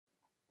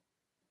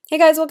Hey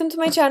guys, welcome to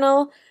my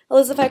channel,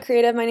 Elizabeth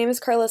Creative. My name is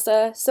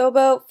Carlissa. So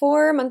about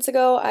 4 months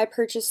ago, I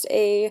purchased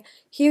a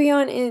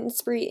Huion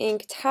Inspiroy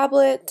Ink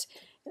tablet.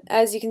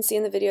 As you can see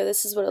in the video,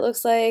 this is what it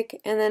looks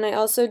like. And then I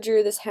also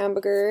drew this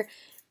hamburger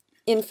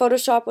in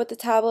Photoshop with the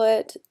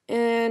tablet.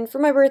 And for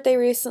my birthday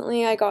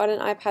recently, I got an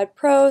iPad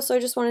Pro, so I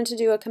just wanted to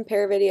do a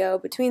compare video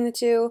between the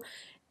two.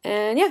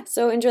 And yeah,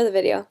 so enjoy the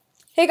video.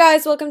 Hey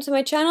guys, welcome to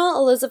my channel,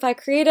 Elizabeth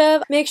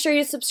Creative. Make sure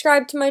you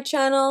subscribe to my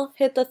channel,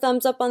 hit the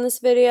thumbs up on this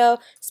video,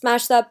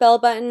 smash that bell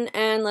button,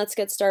 and let's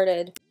get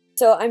started.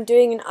 So I'm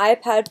doing an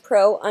iPad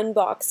Pro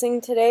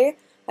unboxing today.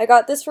 I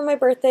got this for my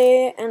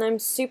birthday and I'm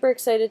super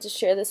excited to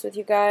share this with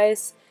you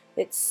guys.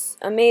 It's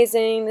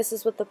amazing. This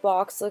is what the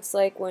box looks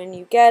like when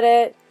you get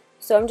it.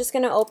 So I'm just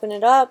going to open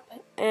it up,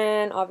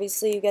 and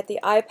obviously you get the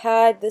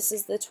iPad. This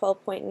is the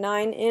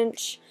 12.9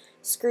 inch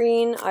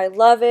screen. I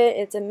love it.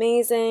 It's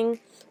amazing.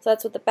 So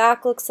that's what the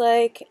back looks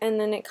like, and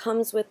then it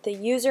comes with the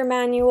user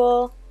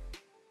manual,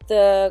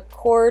 the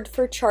cord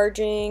for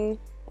charging,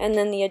 and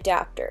then the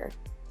adapter.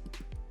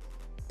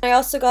 I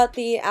also got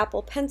the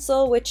Apple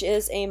Pencil, which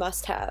is a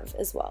must-have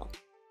as well.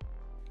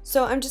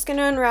 So I'm just going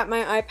to unwrap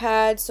my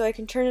iPad so I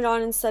can turn it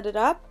on and set it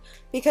up.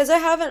 Because I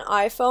have an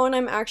iPhone,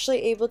 I'm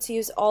actually able to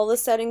use all the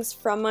settings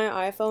from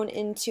my iPhone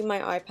into my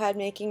iPad,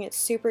 making it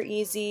super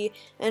easy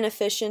and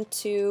efficient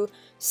to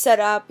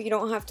set up. You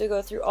don't have to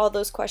go through all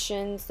those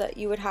questions that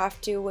you would have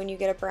to when you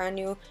get a brand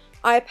new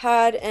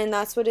iPad, and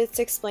that's what it's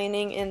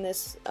explaining in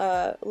this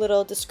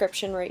little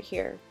description right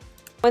here.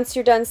 Once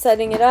you're done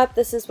setting it up,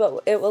 this is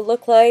what it will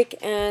look like,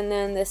 and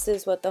then this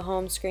is what the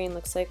home screen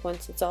looks like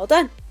once it's all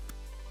done.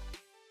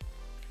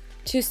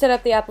 To set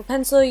up the Apple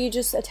Pencil, you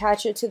just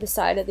attach it to the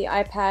side of the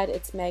iPad.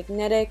 It's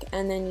magnetic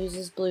and then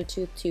uses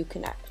Bluetooth to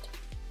connect.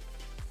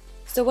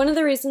 So one of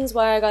the reasons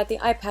why I got the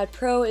iPad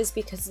Pro is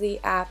because of the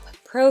app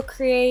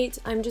Procreate.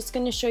 I'm just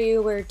going to show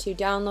you where to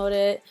download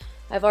it.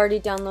 I've already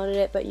downloaded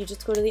it, but you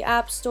just go to the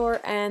App Store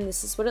and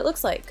this is what it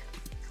looks like.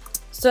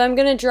 So I'm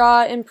going to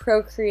draw in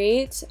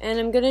Procreate, and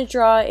I'm going to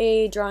draw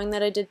a drawing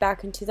that I did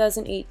back in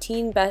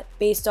 2018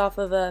 based off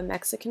of a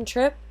Mexican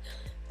trip.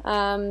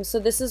 So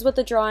this is what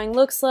the drawing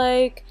looks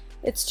like.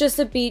 It's just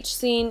a beach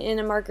scene in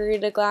a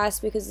margarita glass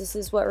because this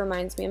is what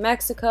reminds me of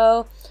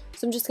Mexico.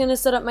 So I'm just going to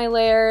set up my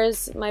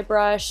layers, my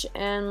brush,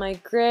 and my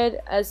grid,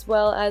 as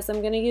well as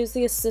I'm going to use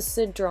the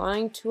assisted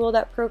drawing tool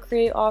that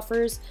Procreate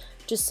offers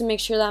just to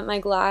make sure that my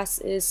glass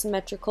is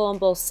symmetrical on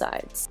both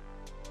sides.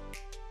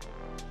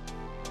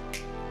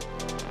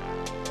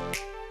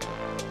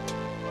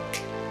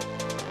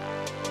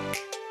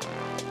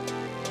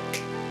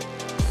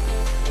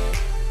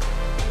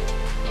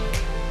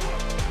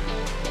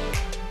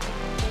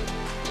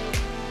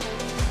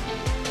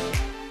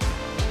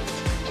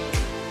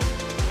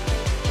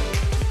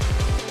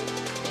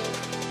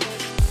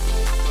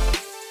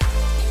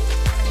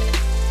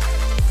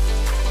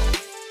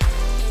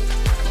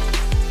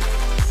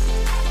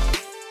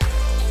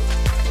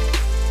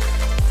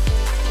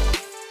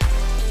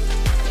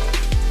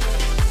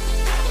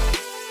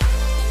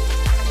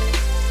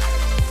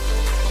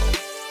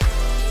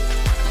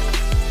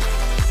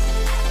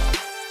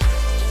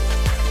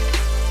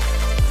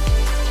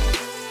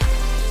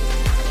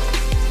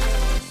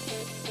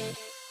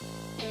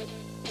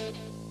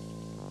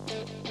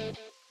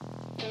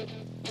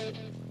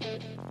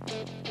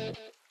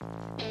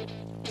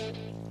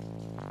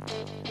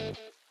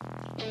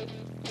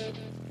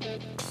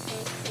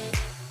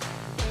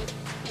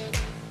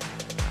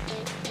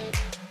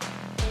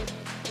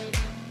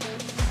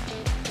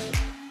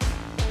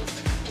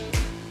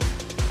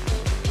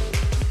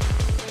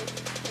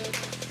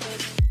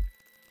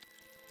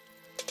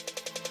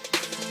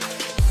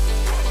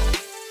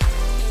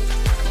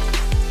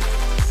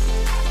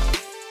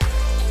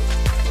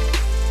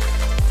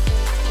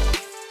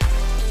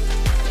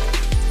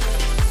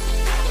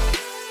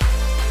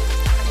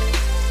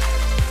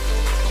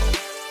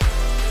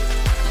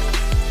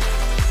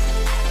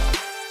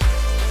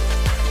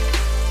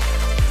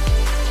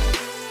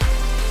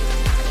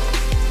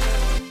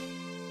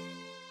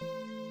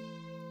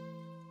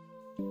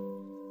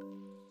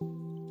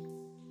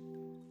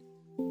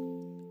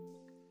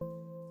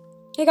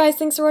 Hey guys,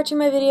 thanks for watching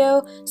my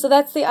video. So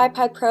that's the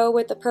iPad Pro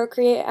with the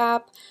Procreate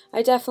app.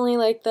 I definitely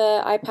like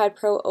the iPad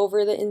Pro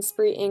over the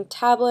Inspiroy Ink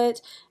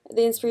tablet.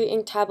 The Inspiroy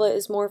Ink tablet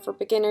is more for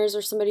beginners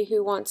or somebody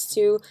who wants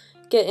to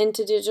get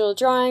into digital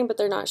drawing but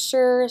they're not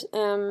sure.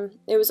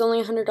 It was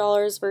only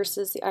 $100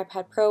 versus the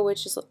iPad Pro,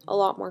 which is a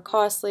lot more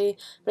costly,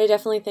 but I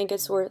definitely think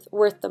it's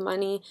worth the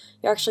money.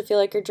 You actually feel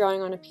like you're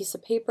drawing on a piece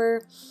of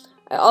paper.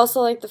 I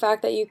also like the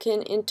fact that you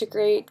can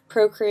integrate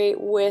Procreate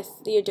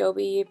with the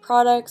Adobe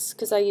products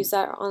because I use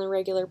that on a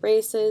regular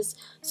basis.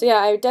 So yeah,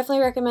 I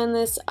definitely recommend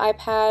this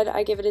iPad.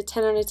 I give it a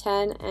 10 out of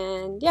 10,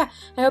 and yeah,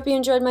 I hope you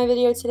enjoyed my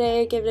video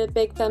today. Give it a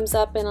big thumbs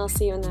up and I'll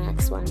see you in the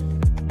next one.